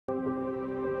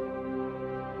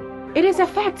It is a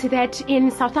fact that in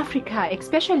South Africa,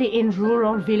 especially in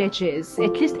rural villages,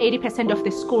 at least 80% of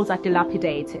the schools are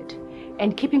dilapidated.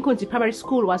 And Kipinkunzi Primary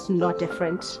School was not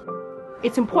different.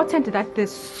 It's important that the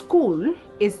school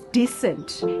is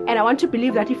decent. And I want to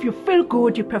believe that if you feel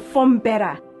good, you perform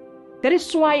better. That is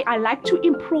why I like to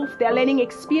improve their learning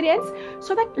experience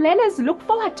so that learners look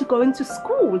forward to going to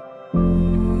school.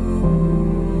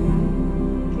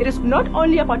 It is not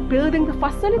only about building the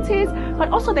facilities, but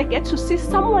also they get to see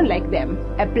someone like them,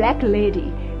 a black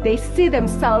lady. They see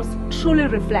themselves truly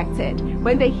reflected.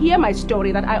 When they hear my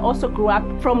story that I also grew up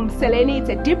from Seleni, it's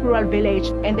a deep rural village,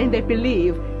 and then they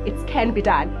believe it can be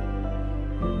done.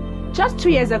 Just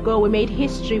 2 years ago, we made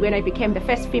history when I became the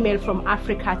first female from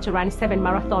Africa to run 7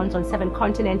 marathons on 7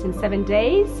 continents in 7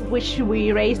 days, which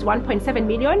we raised 1.7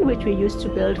 million, which we used to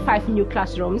build 5 new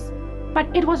classrooms. But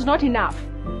it was not enough.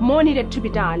 More needed to be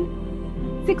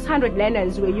done. 600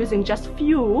 learners were using just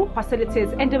few facilities,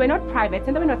 and they were not private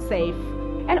and they were not safe.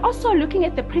 And also looking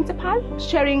at the principal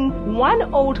sharing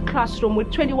one old classroom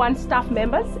with 21 staff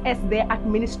members as their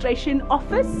administration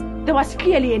office, there was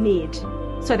clearly a need.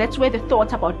 So that's where the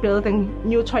thought about building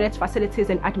new toilet facilities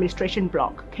and administration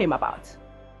block came about.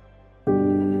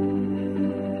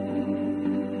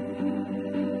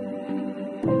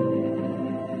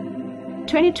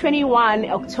 2021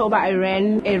 October, I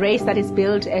ran a race that is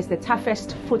billed as the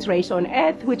toughest foot race on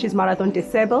earth, which is Marathon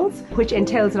Disabled, which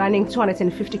entails running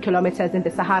 250 kilometers in the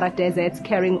Sahara Desert,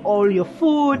 carrying all your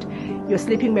food, your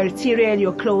sleeping material,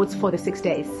 your clothes for the 6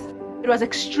 days. It was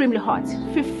extremely hot,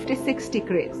 56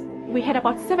 degrees. We had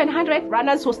about 700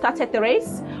 runners who started the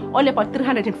race. Only about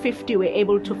 350 were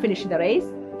able to finish the race.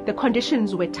 The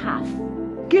conditions were tough.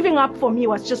 Giving up for me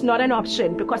was just not an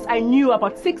option because I knew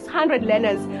about 600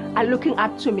 learners are looking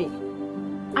up to me.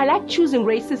 I like choosing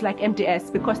races like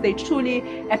MDS because they truly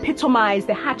epitomize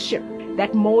the hardship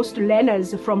that most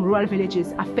learners from rural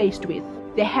villages are faced with.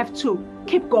 They have to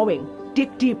keep going,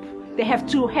 dig deep. They have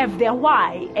to have their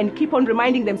why and keep on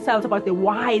reminding themselves about the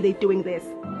why they're doing this.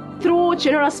 Through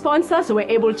general sponsors, we were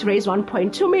able to raise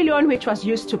 1.2 million, which was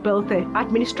used to build the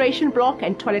administration block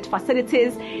and toilet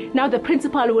facilities. Now the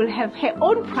principal will have her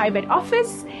own private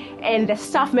office, and the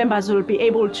staff members will be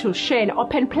able to share an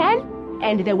open plan,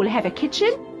 and they will have a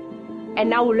kitchen.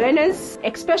 And now learners,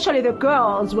 especially the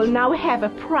girls, will now have a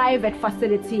private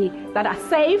facility that are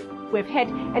safe. We've had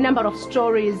a number of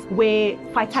stories where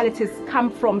fatalities come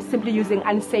from simply using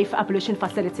unsafe ablution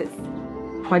facilities.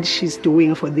 What she's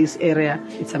doing for this area,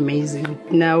 it's amazing.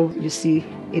 Now you see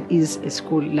it is a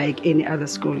school like any other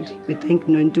school. We thank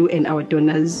Nontu and our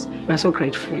donors. We're so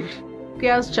grateful.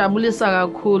 Kuyasijabulisa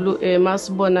kakhulu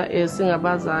masibona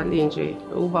singabazali nje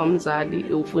uba umzali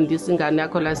ufundisa ingane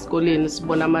yakho la esikoleni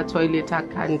sibona ama toilet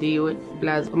akhandiwe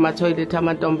plus ama toilet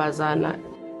amantombazana.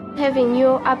 Having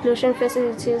new ablution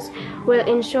facilities will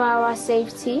ensure our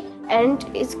safety and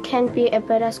it can be a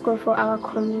better school for our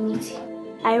community.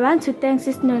 I want to thank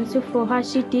Sis Nontu for what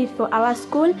she did for our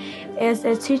school. As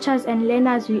teachers and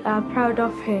learners, we are proud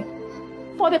of her.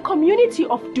 For the community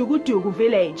of Dugu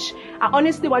village, I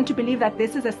honestly want to believe that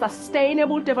this is a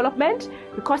sustainable development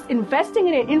because investing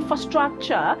in an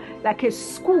infrastructure like a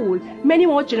school, many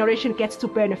more generations get to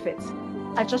benefit.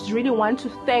 I just really want to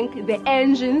thank the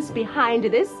engines behind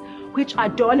this, which are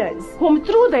donors, whom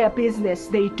through their business,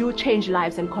 they do change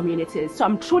lives and communities. So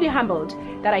I'm truly humbled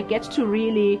that I get to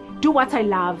really do what I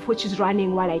love, which is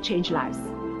running while I change lives.